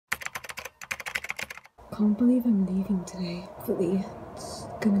can't believe I'm leaving today. Hopefully, it's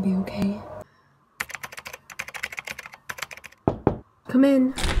gonna be okay. Come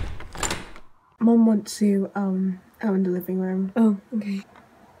in. Mom wants you, out in the living room. Oh, okay.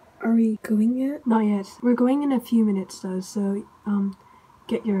 Are we going yet? Not yet. We're going in a few minutes though, so,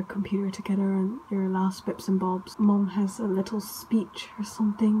 get your computer together and your last bits and bobs. Mom has a little speech or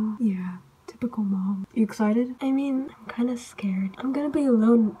something. Yeah, typical mom. You excited? I mean, I'm kind of scared. I'm gonna be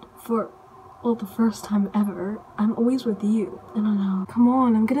alone for, well, the first time ever. I'm always with you. I don't know. Come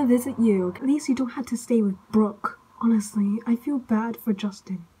on, I'm gonna visit you. At least you don't have to stay with Brooke. Honestly, I feel bad for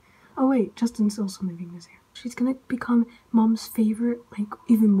Justin. Oh wait, Justin's also moving this year. She's gonna become Mom's favorite, like,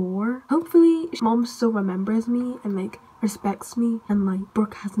 even more. Hopefully, Mom still remembers me and, like, respects me, and, like,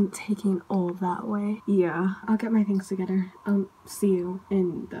 Brooke hasn't taken all that way. Yeah, I'll get my things together. See you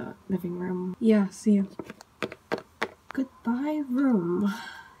in the living room. Yeah, see you. Goodbye, room.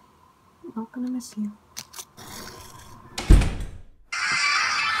 Not gonna miss you.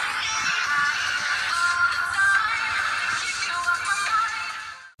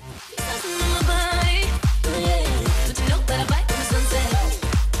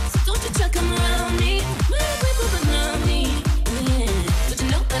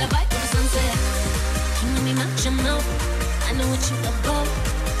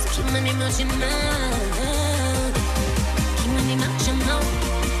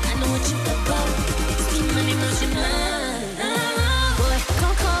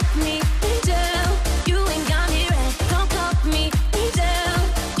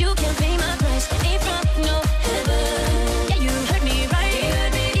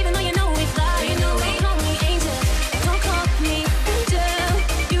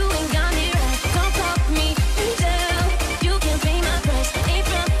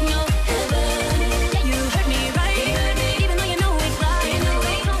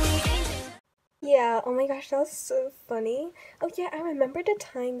 Yeah, oh my gosh, that was so funny. Oh yeah, I remember the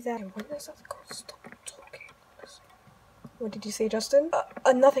time that when this other girl stop talking. What did you say, Justin?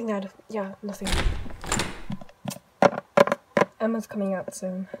 Nothing, Dad. Yeah, nothing. Emma's coming out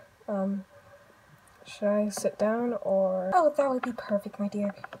soon. Should I sit down or? Oh, that would be perfect, my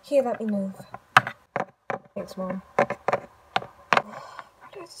dear. Here, let me move. Thanks, Mom. Why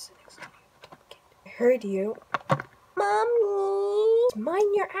do I sit next to you? I heard you. Mommy!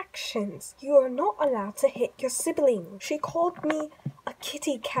 Mind your actions. You are not allowed to hit your sibling. She called me a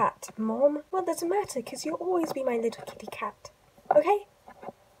kitty cat, Mom. Well, doesn't matter, because you'll always be my little kitty cat. Okay?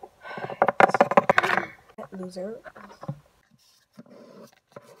 That loser.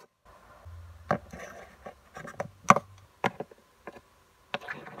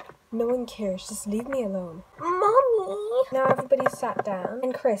 No one cares. Just leave me alone. Mommy! Now everybody sat down.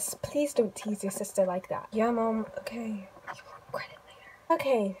 And Chris, please don't tease your sister like that. Yeah, Mom. Okay. You will regret it later.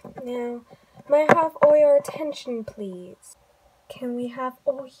 Okay, now, may I have all your attention, please? Can we have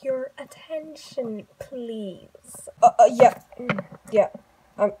all your attention, please? Yeah. Yeah.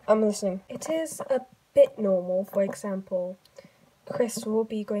 I'm listening. It is a bit normal, for example, Chris will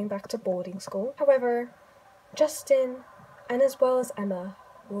be going back to boarding school. However, Justin, and as well as Emma,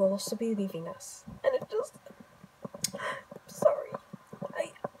 will also be leaving us. And it just... I'm sorry.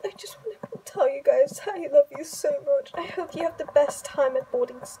 I just want to tell you guys I love you so much. I hope you have the best time at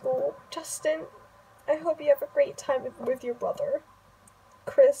boarding school. Justin, I hope you have a great time with your brother.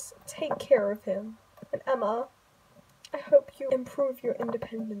 Chris, take care of him. And Emma, I hope you improve your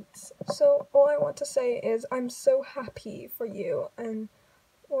independence. So all I want to say is I'm so happy for you, and,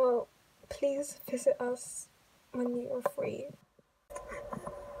 well, please visit us when you are free.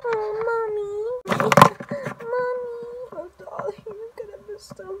 Oh, Mommy. Mommy. Oh, darling, I'm gonna miss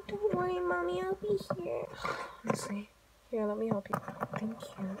them. Don't worry, Mommy, I'll be here. Honestly. Here, let me help you. Thank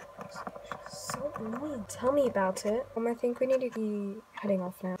you. She's so annoying. Tell me about it. I think we need to be heading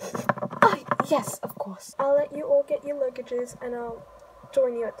off now. Yes, of course. I'll let you all get your luggages, and I'll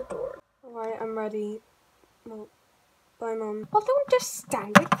join you at the door. Alright, I'm ready. Well, bye, Mom. Oh, don't just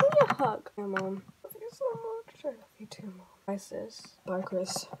stand there. Give me a hug. Yeah, Mom. I love you so much. I love you too, Mom. Bye, sis. Bye,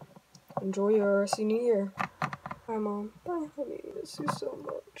 Chris. Enjoy your senior year. Bye, Mom. Bye, honey. I miss you so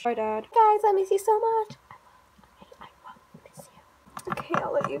much. Bye, Dad. Guys, I miss you so much. I will miss you. Okay,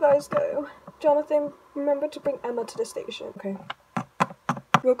 I'll let you guys go. Jonathan, remember to bring Emma to the station. Okay.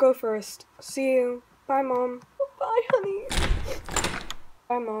 We'll go first. See you. Bye, Mom. Bye, honey.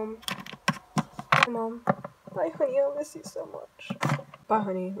 Bye, Mom. Bye, Mom. Bye, honey. I'll miss you so much. Bye,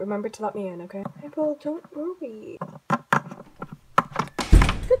 honey. Remember to let me in, okay? I will. Don't worry.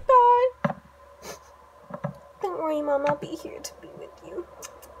 Goodbye. Don't worry, Mom. I'll be here to be with you.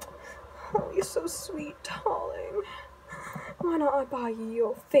 Oh, you're so sweet, darling. Why not I buy you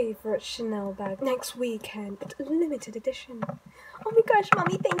your favorite Chanel bag next weekend? It's a limited edition. Oh my gosh,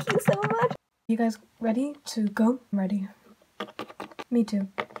 Mommy, thank you so much. You guys ready to go? I'm ready. Me too.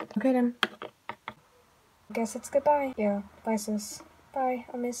 Okay then. Guess it's goodbye. Yeah, bye sis. Bye,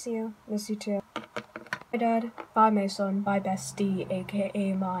 I miss you. Miss you too. Bye Dad. Bye my son. Bye bestie,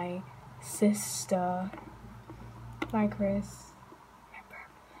 aka my sister. Bye Chris. Remember,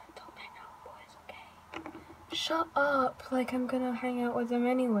 don't hang out with boys, okay? Shut up, like I'm gonna hang out with them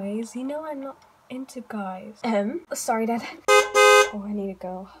anyways. You know I'm not into guys. Sorry Dad. Oh, I need to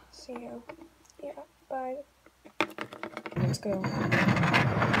go. See you. Yeah, bye. Let's go.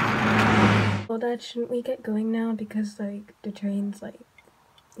 Well Dad, shouldn't we get going now because like the train's like,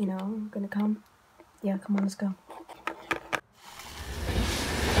 you know, gonna come? Yeah, come on, let's go.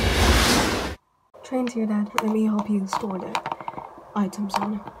 Train's here, Dad. Let me help you store the items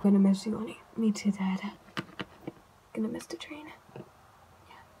on. I'm gonna miss you, honey. Me too, Dad. Gonna miss the train.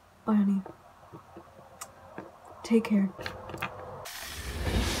 Yeah. Bye, honey. Take care.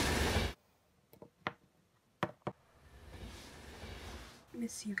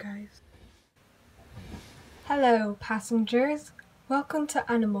 Miss you guys. Hello, passengers. Welcome to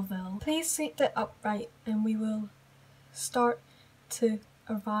Animalville. Please sit upright and we will start to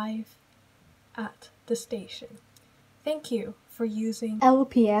arrive at the station. Thank you for using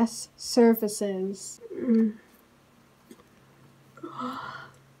LPS services.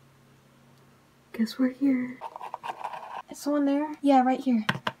 Guess we're here. Is someone there? Yeah, right here.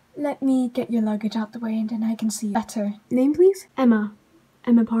 Let me get your luggage out the way and then I can see you better. Name please? Emma.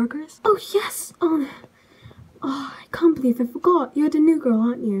 Emma Parkers? Oh yes! Oh, I can't believe I forgot. You're the new girl,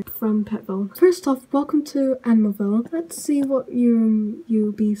 aren't you? From Petville. First off, welcome to Animalville. Let's see what room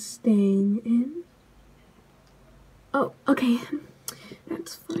you'll be staying in. Oh, okay.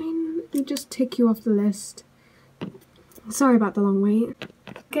 That's fine. Let me just take you off the list. Sorry about the long wait.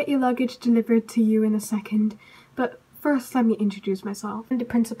 Get your luggage delivered to you in a second, but first let me introduce myself. I'm the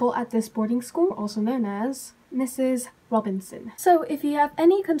principal at this boarding school, also known as Mrs. Robinson. So if you have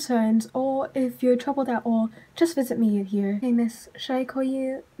any concerns or if you're troubled at all, just visit me here. Hey Miss, should I call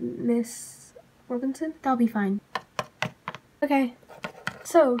you Miss Robinson? That'll be fine. Okay.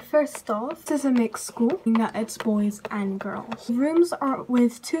 So first off, this is a mixed school, meaning that it's boys and girls. The rooms are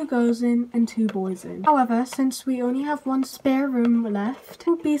with 2 girls in and 2 boys in. However, since we only have 1 spare room left,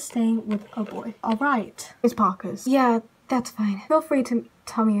 we'll be staying with a boy. Alright. Miss Parkers. Yeah, that's fine. Feel free to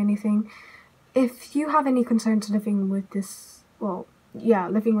tell me anything. If you have any concerns living with this,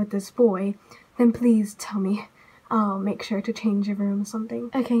 living with this boy, then please tell me. I'll make sure to change your room or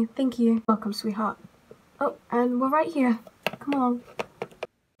something. Okay, thank you. Welcome, sweetheart. Oh, and we're right here. Come along.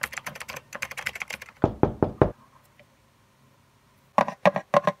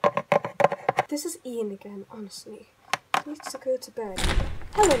 This is Ian again, honestly. He needs to go to bed.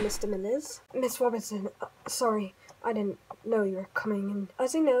 Hello, Mr. Millers. Miss Robinson, sorry, I didn't know you were coming. And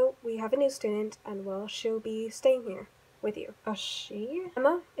as you know, we have a new student, and well, she'll be staying here with you. She?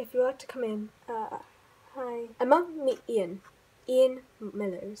 Emma, if you'd like to come in. Hi. Emma, meet Ian. Ian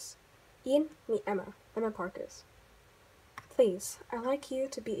Millers. Ian, meet Emma. Emma Parkers. Please, I'd like you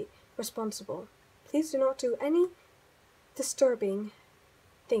to be responsible. Please do not do any disturbing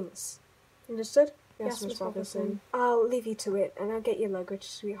things. Understood? Yes, Miss Robinson. I'll leave you to it, and I'll get your luggage,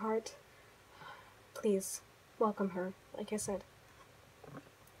 sweetheart. Please, welcome her, like I said.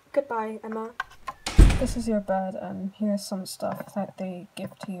 Goodbye, Emma. This is your bed, and here's some stuff that they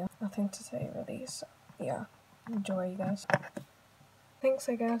give to you. Nothing to say, really, so yeah. Enjoy, you guys. Thanks,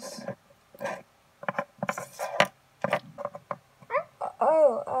 I guess.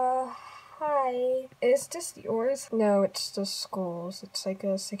 Hi. Is this yours? No, it's the school's. It's like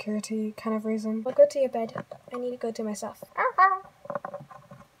a security kind of reason. Well, go to your bed. I need to go to myself.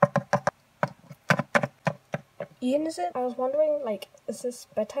 Ian, is it? I was wondering, like, is this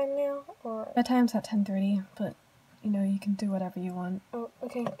bedtime now, or? Bedtime's at 10:30, but, you know, you can do whatever you want. Oh,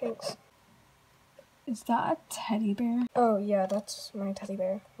 okay, thanks. Is that a teddy bear? Oh, yeah, that's my teddy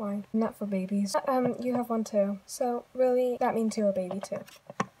bear. Why? Not for babies. You have one too. So, really, that means you're a baby too.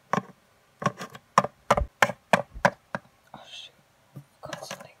 Oh, shoot. Got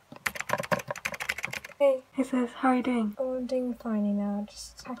something. Hey. Hey, sis. How are you doing? Oh, I'm doing fine, you know.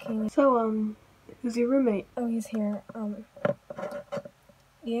 Just checking. So, who's your roommate? Oh, he's here.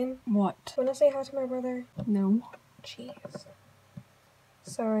 Ian? What? Wanna say hi to my brother? No. Jeez.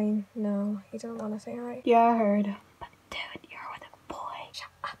 Sorry, no, he didn't want to say hi. Yeah, I heard. But dude, you're with a boy. Shut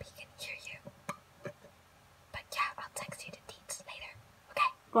up, he can hear you. But yeah, I'll text you the deets later,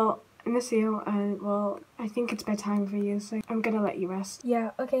 okay? Well, I miss you, and well, I think it's bedtime for you, so I'm gonna let you rest.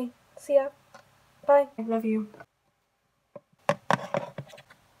 Yeah, okay. See ya. Bye. I love you.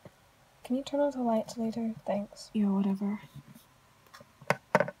 can you turn on the lights later? Thanks. Yeah, whatever.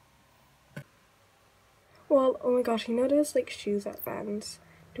 Well, oh my gosh, you know those like shoes at Vans?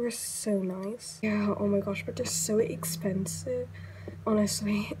 They were so nice. Yeah, oh my gosh, but they're so expensive.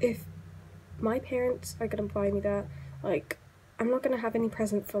 Honestly, if my parents are gonna buy me that, like, I'm not gonna have any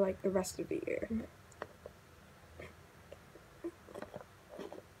present for like the rest of the year.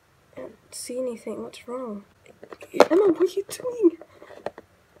 I don't see anything. What's wrong? Emma, what are you doing?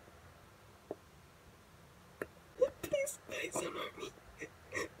 Please, please don't hurt me.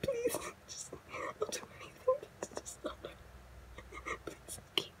 Please, just, I'll do anything. Just not hurt. Please,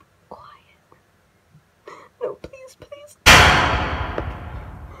 keep quiet. No, please, please.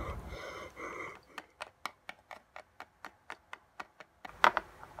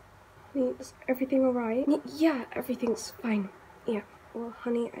 Is everything alright? Yeah, everything's fine. Yeah. Well,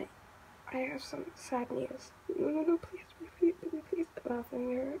 honey, I have some sad news. No, please.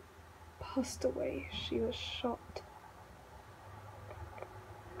 Lavender passed away. She was shot.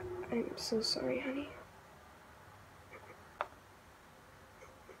 I'm so sorry, honey.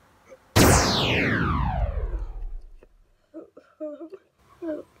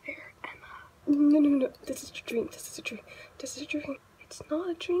 Hello there, Emma. No. This is a dream. This is a dream. It's not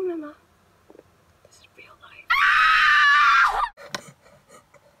a dream, Emma. This is real life.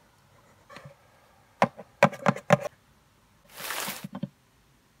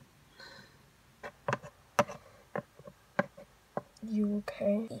 You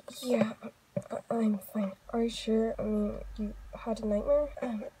okay? Yeah, I'm fine. Are you sure? I mean, you had a nightmare?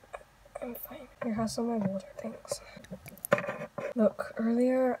 I'm fine. Here, have some of my water. Thanks. Look,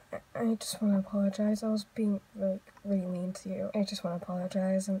 earlier, I just want to apologize. I was being really mean to you. I just want to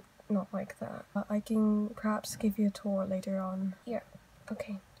apologize and not like that. I can perhaps give you a tour later on. Yeah,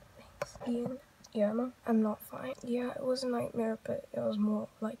 okay. Thanks. Ian? Yeah, Emma? I'm not fine. Yeah, it was a nightmare, but it was more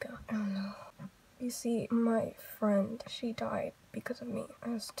like I don't know. You see, my friend, she died because of me. I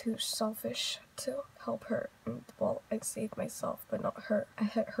was too selfish to help her. And, well, I saved myself, but not her.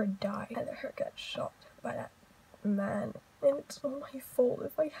 I let her die. I let her get shot by that man. And it's all my fault.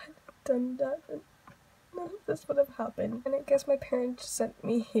 If I hadn't done that, then none of this would have happened. And I guess my parents sent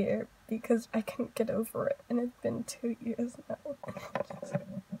me here because I couldn't get over it. And it's been 2 years now.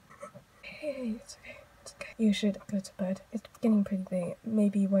 Hey, it's okay. It's okay. You should go to bed. It's getting pretty late.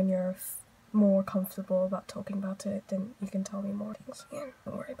 Maybe when you're more comfortable about talking about it, then you can tell me more things. Yeah,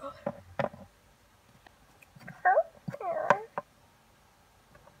 don't worry about it.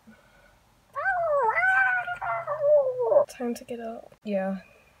 Time to get up. Yeah,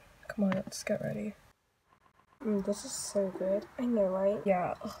 come on, let's get ready. This is so good. I know, right?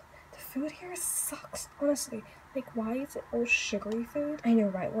 Yeah. Ugh, the food here sucks, honestly. Like, why is it all sugary food? I know,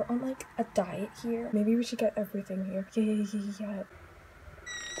 right? We're on like a diet here. Maybe we should get everything here. Yeah.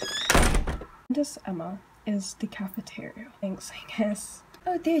 This, Emma, is the cafeteria. Thanks, I guess.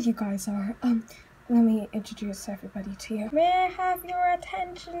 Oh, there you guys are. Let me introduce everybody to you. May I have your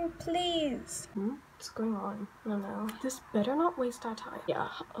attention, please? What's going on? I don't know. This better not waste our time. Yeah.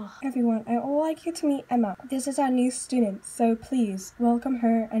 Ugh. Everyone, I would like you to meet Emma. This is our new student, so please welcome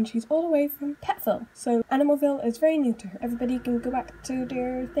her, and she's all the way from Petville. So Animalville is very new to her. Everybody can go back to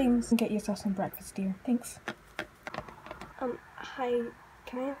their things and get yourself some breakfast, dear. Thanks. Hi.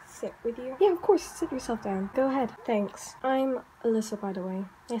 Can I sit with you? Yeah, of course. Sit yourself down. Go ahead. Thanks. I'm Alyssa, by the way.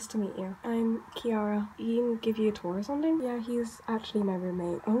 Nice to meet you. I'm Kiara. Ian give you a tour or something? Yeah, he's actually my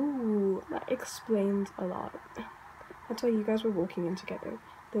roommate. Oh, that explains a lot. That's why you guys were walking in together.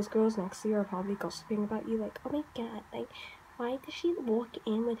 Those girls next to you are probably gossiping about you like, oh my god, like, why did she walk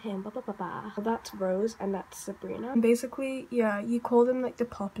in with him? Blah, blah, blah, blah. Well, that's Rose and that's Sabrina. And basically, yeah, you call them like the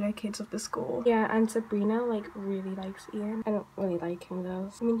popular kids of the school. Yeah, and Sabrina like really likes Ian. I don't really like him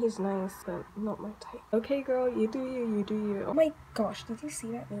though. I mean, he's nice, but not my type. Okay, girl, you do you. Oh my gosh, did you see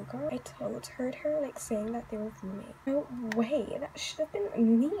that new girl? I heard her like saying that they were roommates. No way, that should have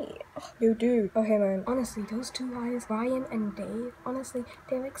been me. Ugh. Yo, dude. Oh, hey man. Honestly, those two guys, Ryan and Dave, honestly,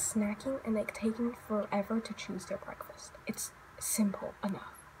 they're like snacking and like taking forever to choose their breakfast. It's simple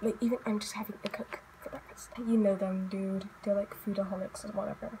enough. Like, even I'm just having a Coke for breakfast. You know them, dude. They're like foodaholics or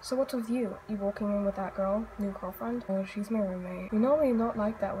whatever. So what's with you? You walking in with that girl? New girlfriend? Oh, she's my roommate. You normally not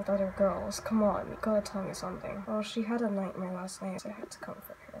like that with other girls. Come on, you gotta tell me something. Oh, she had a nightmare last night, so I had to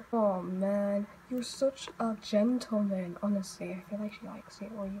comfort her. Oh man, you're such a gentleman. Honestly, I feel like she likes you,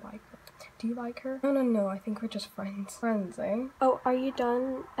 or you like her. Do you like her? No, I think we're just friends. Friends, eh? Oh, are you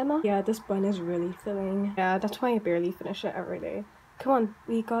done, Emma? Yeah, this bun is really filling. Yeah, that's why I barely finish it every day. Come on,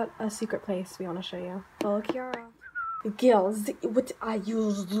 we got a secret place we want to show you. Oh, Kiara. Girls, what are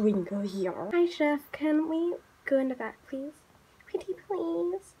you doing here? Hi, Chef. Can we go in the back, please? Pretty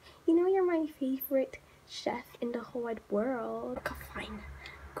please. You know you're wide world. Okay, fine.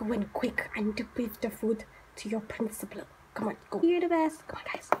 Go in quick and give the food to your principal. Come on, go. You're the best. Come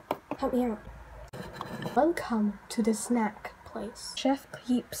on, guys. Help me out. Welcome to the snack place. Chef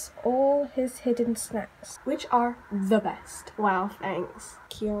keeps all his hidden snacks, which are the best. Wow, thanks.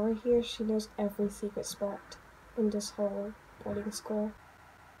 Kiara here, she knows every secret spot in this whole boarding school.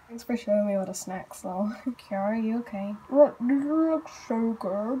 Thanks for showing me all the snacks though. Kiara, are you okay? What? These look so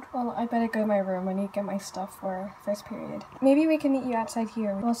good. Well, I better go to my room. I need to get my stuff for first period. Maybe we can meet you outside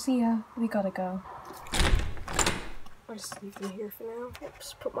here. Well, see ya. We gotta go. I'll just leave them here for now.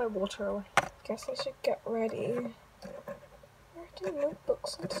 Oops, put my water away. Guess I should get ready. Where are the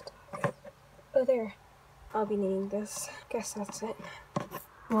notebooks and stuff? Oh, there. I'll be needing this. Guess that's it.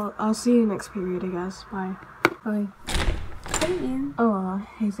 Well, I'll see you next period, I guess. Bye. Bye. Thank you. Oh,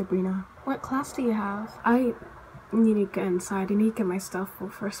 hey Sabrina. What class do you have? I need to get inside. I need to get my stuff for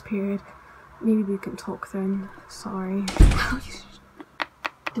first period. Maybe we can talk then. Sorry.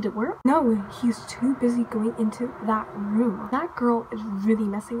 Did it work? No, he's too busy going into that room. That girl is really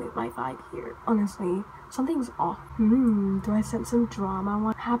messing with my vibe here. Honestly, something's off. Do I sense some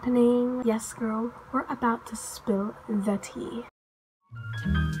drama happening? Yes, girl. We're about to spill the tea.